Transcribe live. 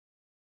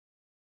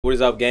What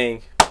is up,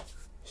 gang?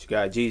 It's your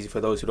guy Jeezy. For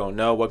those who don't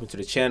know, welcome to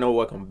the channel.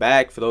 Welcome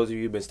back. For those of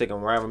you who've been sticking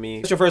around with me,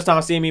 it's your first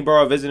time seeing me,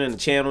 bro, visiting the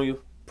channel.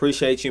 You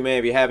appreciate you, man.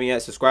 If you haven't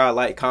yet, subscribe,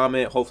 like,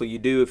 comment. Hopefully you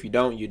do. If you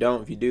don't, you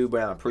don't. If you do,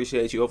 but I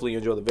appreciate you. Hopefully you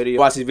enjoy the video.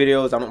 Watch these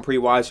videos. I don't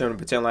pre-watch them and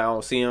pretend like I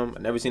don't see them.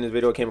 I've never seen this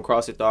video. Came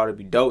across it, thought it'd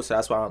be dope, so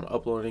that's why I'm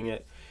uploading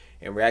it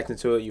and reacting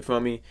to it. You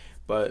feel me?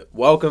 But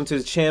welcome to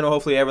the channel.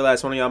 Hopefully every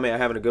last one of y'all, man, are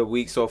having a good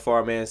week so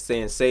far, man.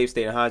 Staying safe,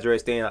 staying hydrated,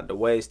 staying out the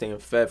way, staying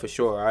fed for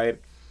sure, all right?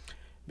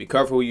 Be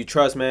careful who you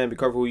trust, man. Be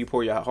careful who you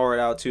pour your heart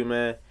out to,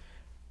 man.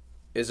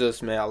 It's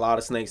just, man, a lot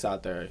of snakes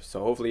out there. So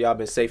hopefully y'all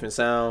been safe and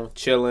sound,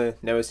 chilling,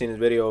 never seen this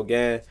video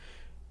again.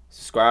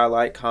 Subscribe,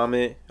 like,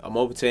 comment. I'm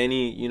open to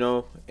any,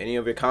 any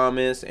of your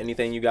comments,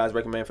 anything you guys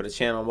recommend for the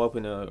channel. I'm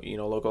open to,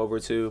 look over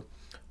to.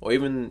 Or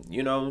even,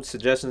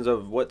 suggestions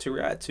of what to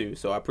react to.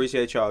 So I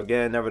appreciate y'all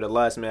again.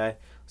 Nevertheless, man,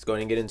 let's go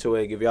ahead and get into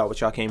it. Give y'all what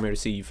y'all came here to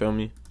see, you feel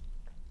me?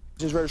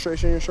 Just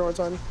registration and insurance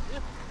on you? Yeah.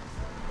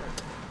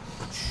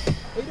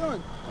 How you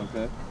doing?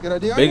 Okay. Good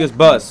idea? Biggest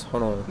bus.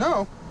 Hold on.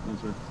 No.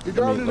 You're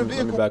driving in a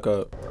vehicle. Let me back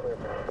up.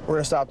 We're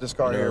gonna stop this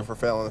car here for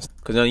failing us.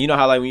 Cause you know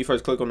how like when you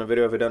first click on the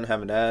video, if it doesn't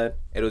have an ad,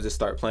 it'll just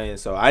start playing.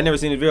 So I never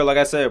seen the video, like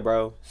I said,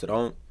 bro. So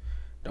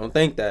don't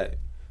think that.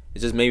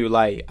 It's just maybe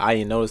like I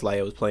didn't notice like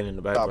it was playing in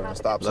the background.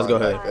 Stop. Let's go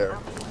ahead.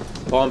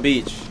 Palm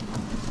Beach.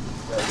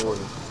 Yeah,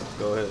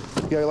 go ahead.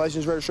 You got your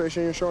license,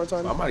 registration, and insurance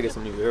on you? I might get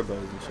some new earbuds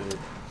and shit.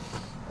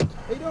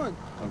 How you doing?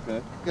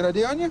 Okay. Good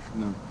idea on you?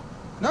 No.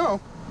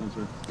 No? No,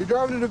 sir. You're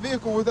driving in a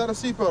vehicle without a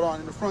seatbelt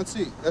on in the front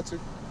seat. That's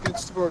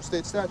against Florida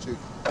state statute.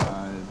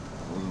 I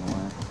wasn't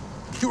aware.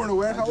 You weren't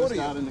aware? How old are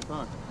you? I just got in the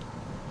car.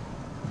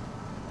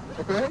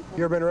 Okay.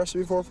 You ever been arrested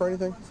before for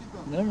anything?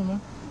 Never,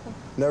 man.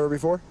 Never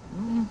before?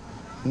 Mm-hmm.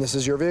 And this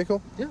is your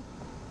vehicle? Yeah.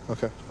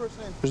 Okay.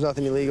 There's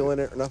nothing illegal in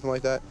it or nothing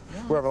like that?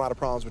 No. We're having a lot of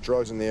problems with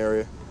drugs in the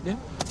area. Yeah.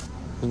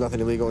 There's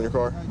nothing illegal in your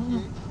car?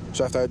 Mm-hmm.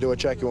 So after I do a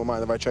check, you won't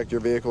mind if I check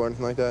your vehicle or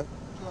anything like that?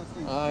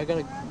 I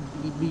gotta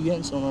be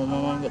getting somewhere,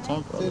 man. I ain't got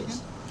time for all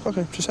this.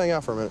 Okay, just hang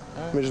out for a minute.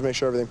 Let me just make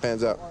sure everything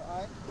pans out.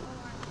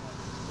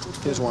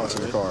 He just wants us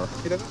in the car.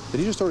 Did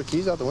he just throw the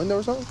keys out the window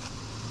or something?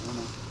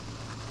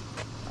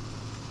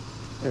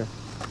 Here.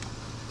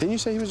 Didn't you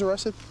say he was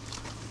arrested?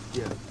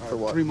 Yeah. For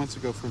what? 3 months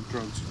ago for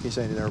drugs. He's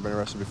saying he's never been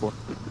arrested before.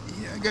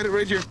 Yeah, I got it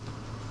right here.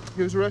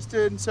 He was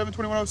arrested in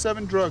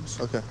 7/21/07, drugs.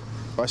 Okay.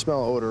 Well, I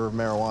smell an odor of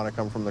marijuana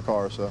coming from the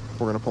car, so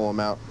we're gonna pull him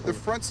out. The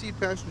front seat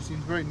passenger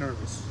seems very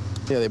nervous.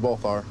 Yeah, they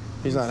both are.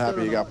 He's not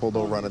happy he got pulled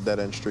over on a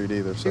dead-end street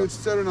either, He so. was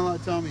stuttering a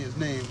lot, telling me his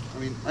name. I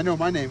mean, I know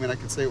my name and I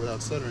can say it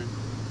without stuttering.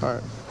 All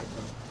right.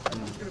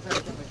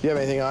 You have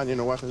anything on you,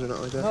 no weapons or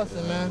nothing like that?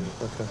 Nothing, man.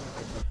 Okay.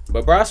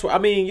 But bro, I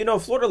mean,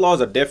 Florida laws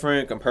are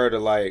different compared to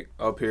like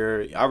up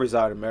here. I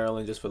reside in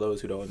Maryland, just for those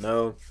who don't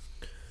know.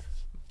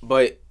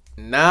 But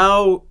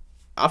now,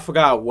 I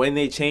forgot when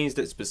they changed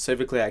it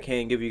specifically. I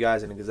can't give you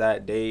guys an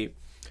exact date.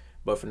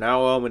 But from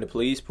now on, when the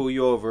police pull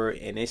you over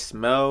and they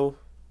smell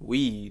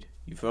weed,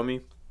 you feel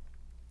me?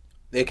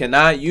 They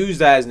cannot use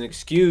that as an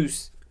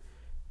excuse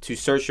to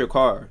search your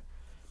car.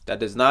 That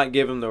does not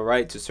give them the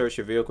right to search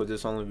your vehicle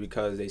just only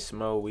because they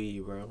smell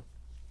weed, bro.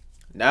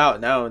 Now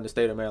in the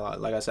state of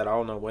Maryland, like I said, I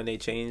don't know when they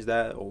changed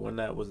that or when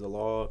that was the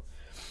law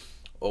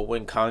or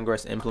when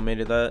Congress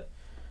implemented that.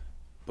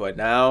 But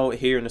now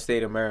here in the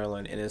state of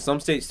Maryland, and in some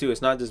states too, it's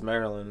not just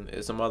Maryland,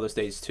 it's some other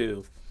states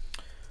too,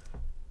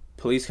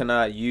 police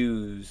cannot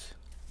use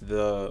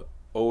the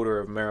odor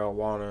of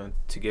marijuana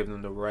to give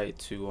them the right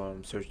to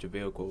search the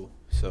vehicle.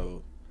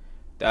 So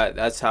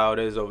that's how it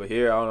is over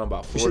here. I don't know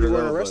about Florida. You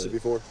weren't arrested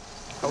before.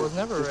 I was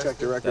never arrested.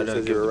 Check your record.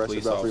 Says you were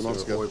arrested about 3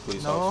 months ago.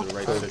 No.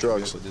 Right to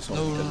drugs.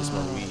 No.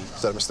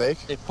 Is that a mistake?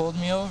 They pulled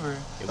me over.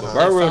 Yeah, but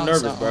bro, real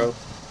nervous, something. bro.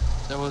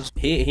 There was.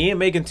 He ain't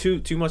making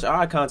too much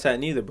eye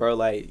contact neither, bro.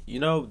 Like,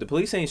 the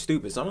police ain't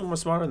stupid. Some of them are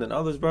smarter than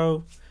others,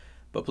 bro.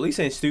 But police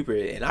ain't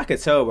stupid, and I could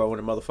tell, bro, when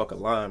a motherfucker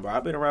lying, bro.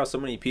 I've been around so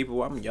many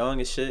people. I'm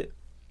young as shit.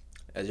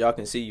 As y'all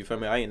can see, you feel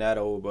me? I ain't that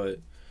old,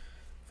 but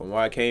from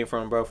where I came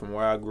from, bro, from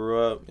where I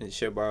grew up and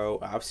shit, bro,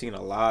 I've seen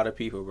a lot of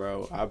people,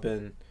 bro. I've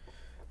been,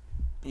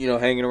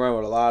 hanging around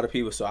with a lot of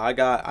people. So I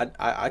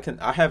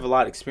have a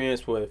lot of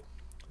experience with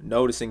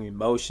noticing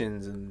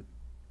emotions and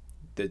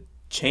the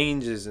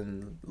changes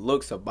and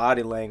looks of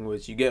body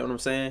language. You get what I'm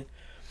saying?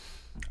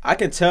 I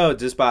can tell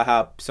just by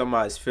how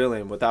somebody's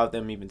feeling without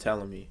them even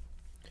telling me.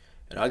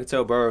 And I can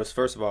tell bro is,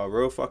 first of all,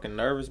 real fucking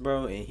nervous,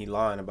 bro, and he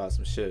lying about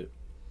some shit.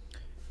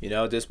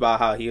 Just by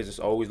how he is just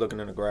always looking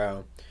at the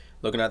ground,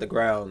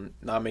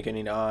 not making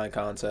any eye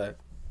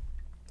contact.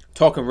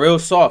 Talking real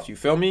soft, you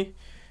feel me?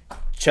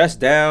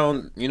 Chest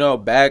down,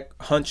 back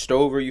hunched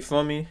over, you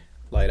feel me?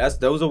 Like,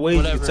 those are ways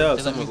you can tell.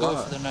 They let me go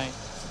for the night.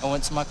 I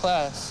went to my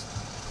class,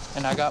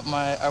 and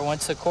I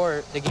went to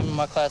court. They gave me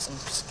my class, and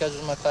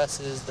scheduled my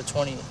classes the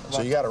 20th.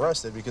 So you got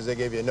arrested because they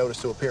gave you a notice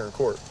to appear in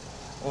court.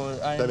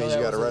 Well, I That means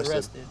you got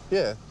arrested.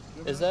 Yeah.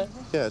 Is that?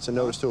 Yeah, it's a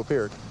notice to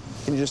appear.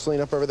 Can you just lean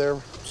up over there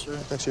Sure.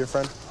 next to your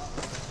friend?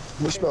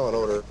 We smell an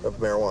odor of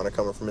marijuana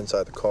coming from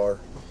inside the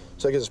car.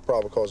 So I guess it's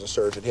probable cause of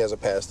search. He has a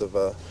past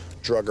of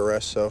drug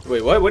arrest, so...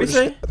 Wait, what? What did he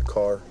say? The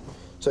car.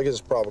 So I guess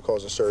it's probable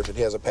cause of search.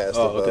 He has a past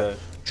of okay.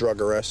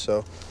 drug arrest,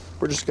 so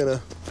we're just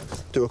gonna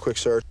do a quick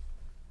search.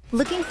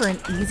 Looking for an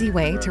easy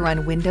way to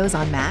run Windows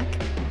on Mac?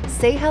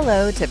 Say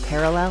hello to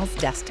Parallels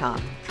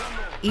Desktop.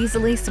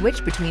 Easily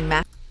switch between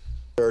Mac.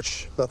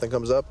 Search, nothing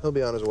comes up. He'll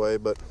be on his way,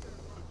 but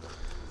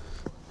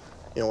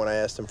you know, when I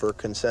asked him for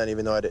consent,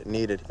 even though I didn't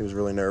need it, he was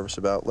really nervous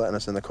about letting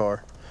us in the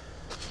car.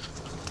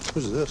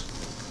 Who's this?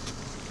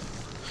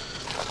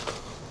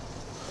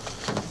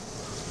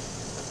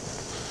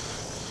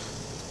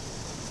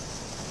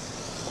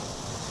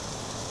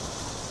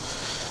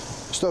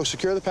 Stokes,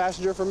 secure the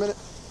passenger for a minute.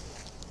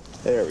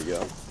 There we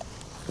go.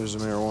 There's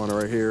the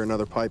marijuana right here,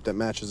 another pipe that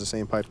matches the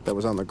same pipe that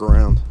was on the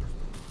ground.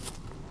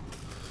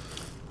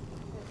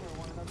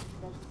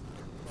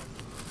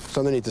 It's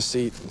underneath the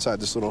seat inside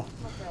this little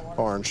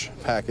orange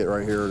packet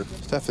right here.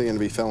 It's definitely going to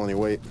be felony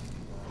weight.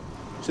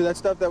 So that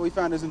stuff that we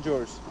found isn't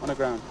yours on the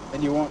ground,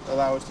 and you won't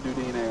allow us to do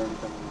DNA or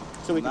anything.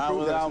 So we can not prove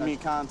without that me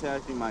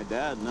contacting my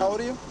dad. No. How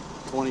old are you?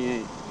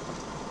 28.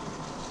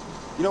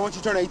 You know, once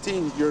you turn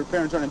 18, your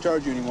parents aren't in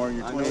charge of you anymore, and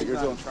you're 28 years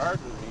old. He's not in charge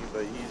of me,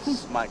 but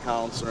he's my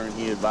counselor, and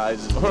he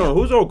advises me. Hold on,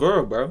 who's old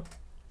girl, bro?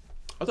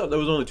 I thought there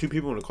was only 2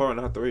 people in the car,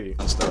 not 3.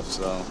 And stuff,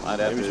 so I'd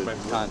have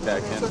to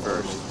contact him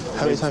first.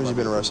 How many times have you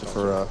been arrested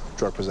for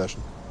drug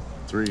possession?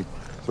 3.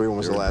 3. When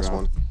was the last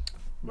one?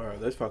 Bro,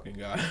 this fucking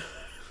guy.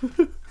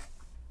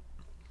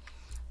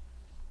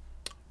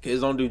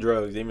 Kids don't do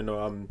drugs, even though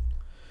I'm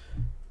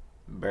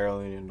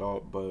barely an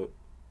adult, but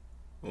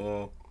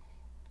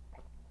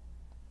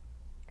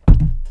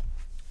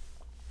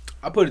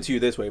I put it to you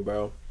this way,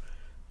 bro.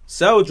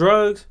 Sell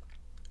drugs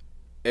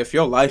if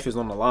your life is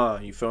on the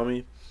line, you feel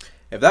me?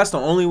 If that's the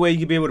only way you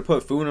can be able to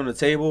put food on the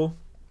table,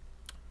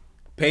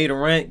 pay the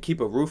rent, keep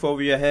a roof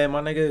over your head,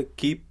 my nigga,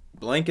 keep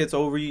blankets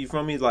over you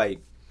feel me? Like,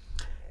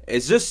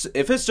 it's just,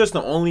 if it's just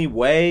the only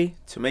way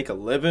to make a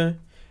living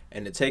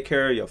and to take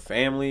care of your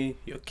family,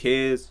 your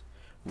kids,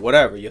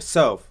 whatever,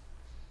 yourself,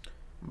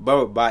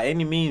 bro, by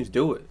any means,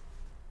 do it.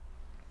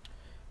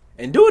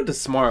 And do it the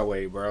smart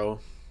way, bro.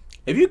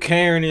 If you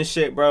carrying this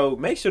shit, bro,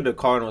 make sure the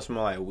car don't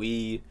smell like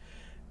weed.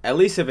 At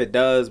least if it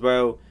does,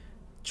 bro,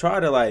 try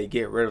to, like,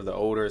 get rid of the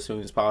odor as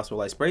soon as possible.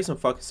 Like, spray some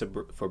fucking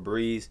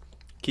Febreze.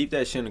 Keep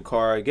that shit in the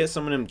car. Get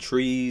some of them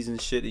trees and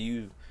shit that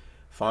you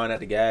find at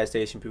the gas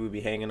station. People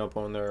be hanging up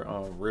on their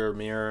rear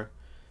mirror.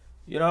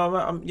 You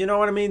know, you know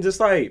what I mean? Just,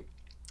 like,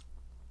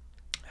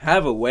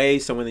 have a way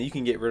so that you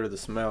can get rid of the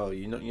smell.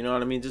 You know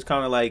what I mean? Just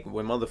kind of like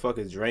when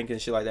motherfuckers drink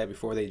and shit like that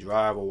before they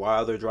drive or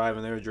while they're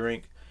driving their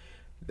drink.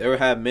 They would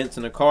have mints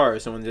in the car,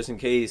 so just in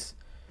case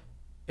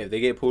if they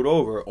get pulled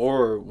over,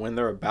 or when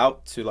they're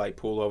about to, like,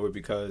 pull over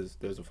because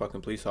there's a fucking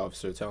police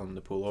officer telling them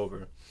to pull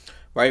over,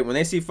 right? When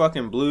they see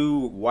fucking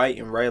blue, white,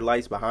 and red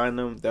lights behind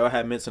them, they'll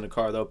have mints in the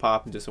car. They'll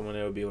pop them just so when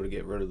they'll be able to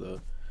get rid of the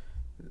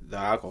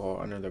alcohol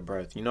under their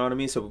breath. You know what I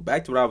mean? So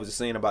back to what I was just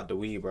saying about the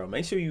weed, bro.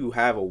 Make sure you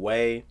have a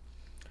way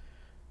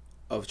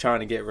of trying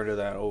to get rid of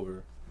that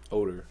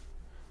odor,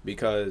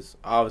 because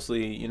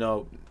obviously, you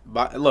know,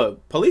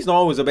 look, police don't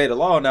always obey the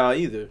law now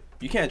either.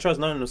 You can't trust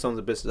none of them sons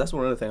of bitches. That's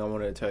one other thing I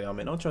wanted to tell y'all,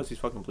 man. Don't trust these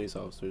fucking police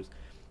officers,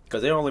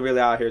 because they're only really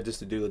out here just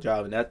to do the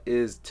job, and that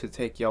is to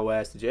take your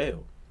ass to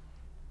jail.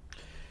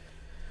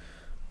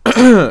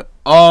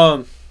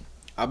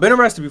 I've been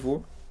arrested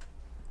before.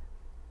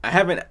 I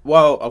haven't.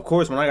 Well, of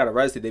course, when I got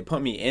arrested, they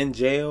put me in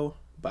jail,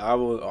 but I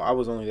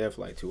was only there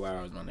for like 2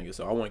 hours, my nigga.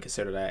 So I wouldn't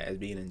consider that as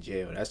being in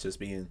jail. That's just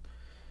being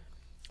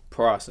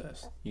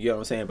processed. You get what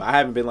I'm saying? But I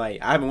haven't been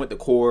like, I haven't went to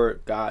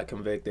court, got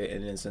convicted,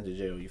 and then sent to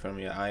jail. You feel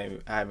me? I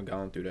haven't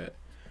gone through that.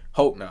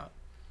 Hope not.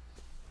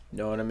 You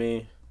know what I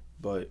mean?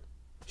 But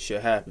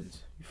shit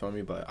happens. You feel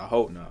me? But I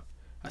hope not.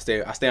 I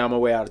stay on my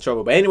way out of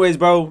trouble. But anyways,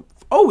 bro,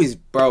 always,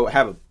 bro,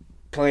 have a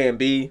plan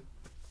B.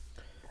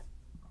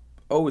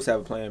 Always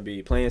have a plan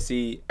B. Plan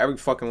C, every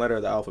fucking letter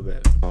of the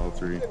alphabet. Oh,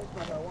 3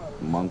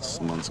 months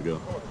ago.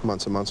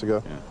 Months and months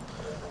ago? Yeah.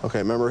 Okay,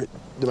 remember,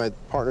 did my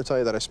partner tell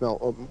you that I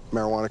smell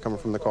marijuana coming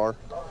from the car?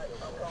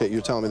 Okay,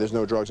 you're telling me there's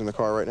no drugs in the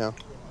car right now?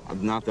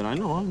 Not that I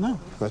know of, no.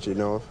 That you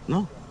know of?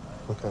 No.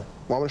 Okay. Well,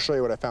 I'm going to show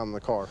you what I found in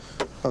the car.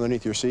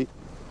 Underneath your seat.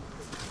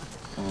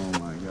 Oh,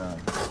 my God.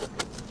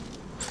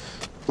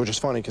 Which is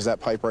funny, because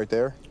that pipe right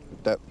there,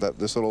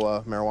 this little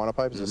marijuana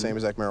pipe is the same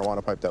exact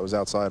marijuana pipe that was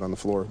outside on the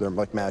floor. They're,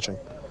 like, matching.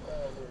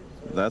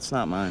 That's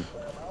not mine.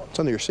 It's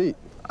under your seat.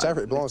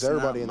 It belongs to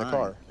everybody in the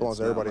car. It belongs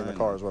to everybody in the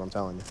car mine. is what I'm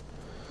telling you.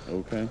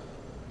 Okay.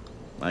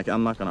 Like,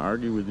 I'm not going to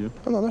argue with you.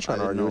 I'm not trying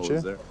to argue with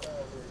you. There.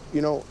 You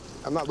know,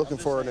 I'm not looking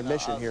for an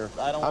admission here.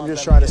 I'm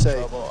just trying to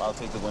say. I'll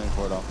take the blame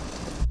for it all.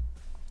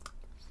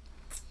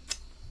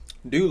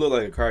 Dude look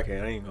like a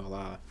crackhead, I ain't gonna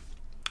lie.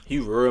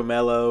 He's real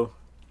mellow.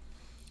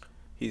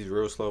 He's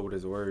real slow with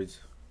his words.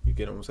 You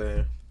get what I'm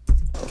saying?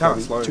 Kind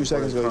of slow. 2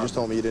 seconds ago, you just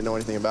told me you didn't know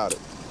anything about it.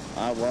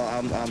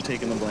 Well, I'm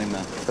taking the blame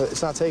now.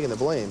 It's not taking the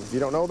blame. If you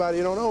don't know about it,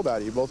 you don't know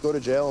about it. You both go to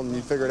jail and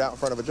you figure it out in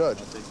front of a judge.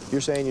 You're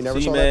saying you never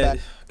saw that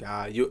back?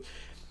 God,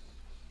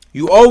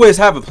 you always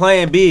have a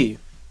plan B.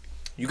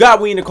 You got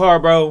weed in the car,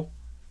 bro.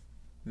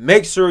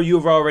 Make sure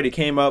you've already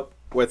came up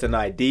with an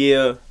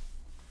idea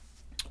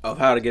of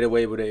how to get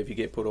away with it if you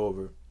get put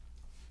over.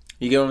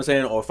 You get what I'm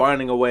saying? Or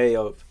finding a way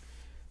of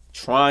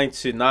trying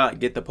to not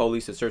get the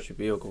police to search your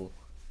vehicle.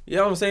 You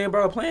know what I'm saying,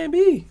 bro? Plan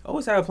B.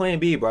 Always have a plan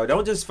B, bro.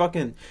 Don't just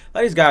fucking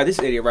like this guy, this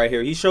idiot right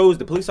here. He shows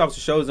the police officer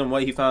shows him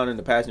what he found in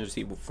the passenger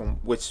seat from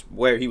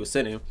where he was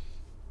sitting,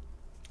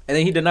 and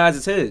then he denies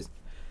it's his.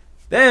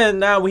 Then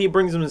now when he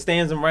brings him and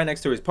stands him right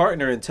next to his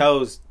partner and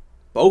tells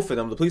both of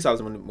them, the police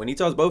officer, when he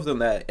tells both of them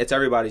that it's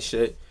everybody's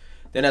shit,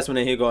 then that's when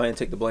he'll go ahead and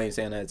take the blame,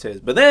 saying that it's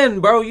his. But then,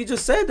 bro, you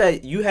just said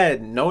that you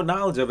had no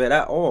knowledge of it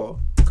at all.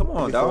 Come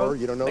on, dog.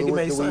 You don't know the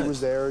weed was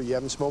there. You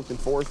haven't smoked in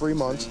 4 or 3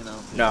 months.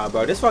 Nah,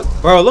 bro.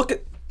 Bro, look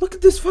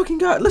at this fucking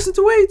guy. Listen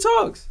to the way he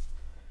talks.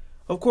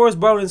 Of course,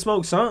 bro didn't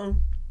smoke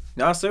something.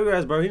 Not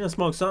cigarettes, bro. He didn't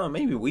smoke something.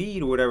 Maybe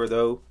weed or whatever,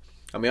 though.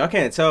 I mean, I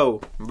can't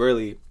tell,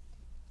 really.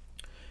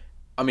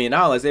 I mean,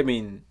 not unless they've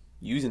been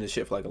using this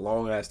shit for like a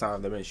long ass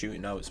time. They've been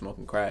shooting out,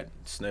 smoking crack,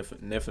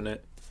 sniffing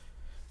it.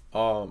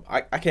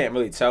 I can't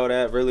really tell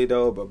that, really,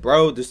 though. But,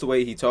 bro, just the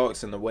way he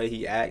talks and the way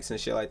he acts and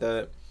shit like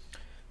that.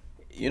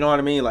 You know what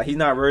I mean? Like, he's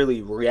not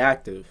really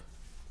reactive.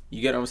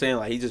 You get what I'm saying?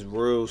 Like, he's just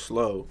real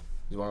slow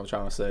is what I'm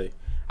trying to say.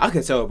 I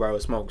could tell, bro,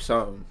 smoked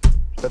something.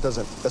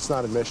 That's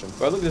not admission.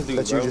 Bro, look at this dude,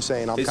 that's bro. You just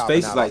saying I'm his copping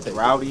face out, is like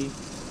rowdy.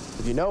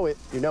 If you know it,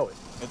 you know it.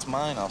 It's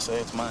mine. I'll say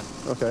it's mine.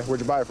 Okay, where'd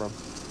you buy it from?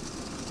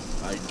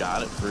 I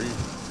got it free.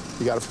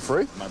 You got it for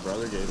free? My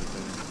brother gave it to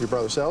me. Your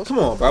brother sells? Come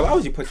on, bro. Why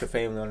would you put your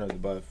family under the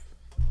buff?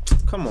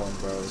 Come on,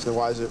 bro. So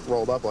why is it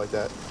rolled up like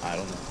that? I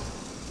don't know.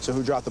 So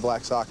who dropped the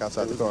black sock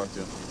outside the car?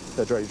 Too.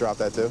 That's right, you dropped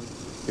that too?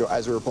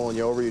 As we were pulling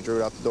you over, you drew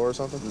it out the door or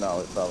something?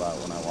 No, it fell out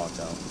when I walked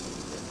out.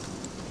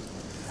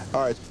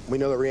 All right, we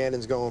know that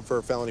Rhiannon's going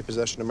for felony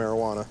possession of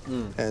marijuana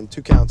and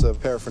 2 counts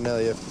of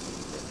paraphernalia.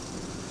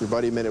 Your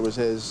buddy admitted it was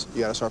his.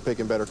 You got to start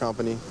picking better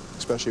company,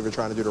 especially if you're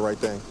trying to do the right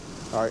thing.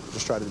 All right,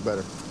 just try to do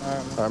better.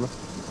 All right,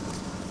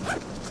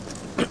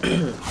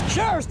 man.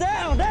 Sheriff's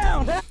down.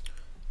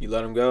 You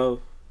let him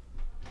go.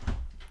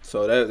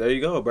 So there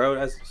you go, bro.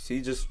 That's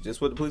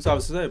just what the police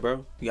officer said,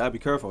 bro. You gotta be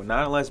careful.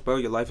 Not unless, bro,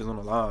 your life is on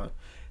the line.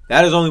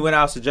 That is only when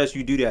I'll suggest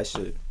you do that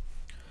shit.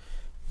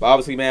 But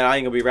obviously, man, I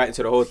ain't gonna be right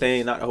into the whole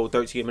thing, not the whole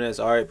 13 minutes.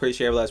 All right,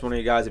 appreciate every last one of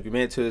you guys. If you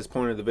made it to this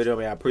point of the video,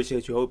 man, I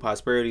appreciate you. Hope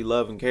prosperity,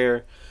 love, and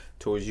care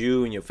towards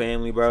you and your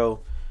family, bro.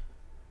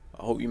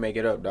 I hope you make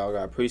it up, dog.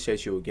 I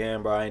appreciate you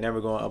again, bro. I ain't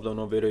never gonna upload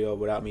no video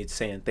without me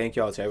saying thank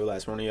y'all to every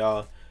last one of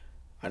y'all.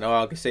 I know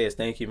all I can say is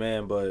thank you,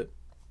 man, but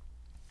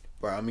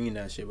bro, I mean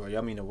that shit, bro.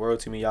 Y'all mean the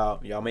world to me.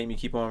 Y'all make me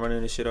keep on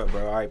running this shit up,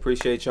 bro. I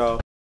appreciate y'all.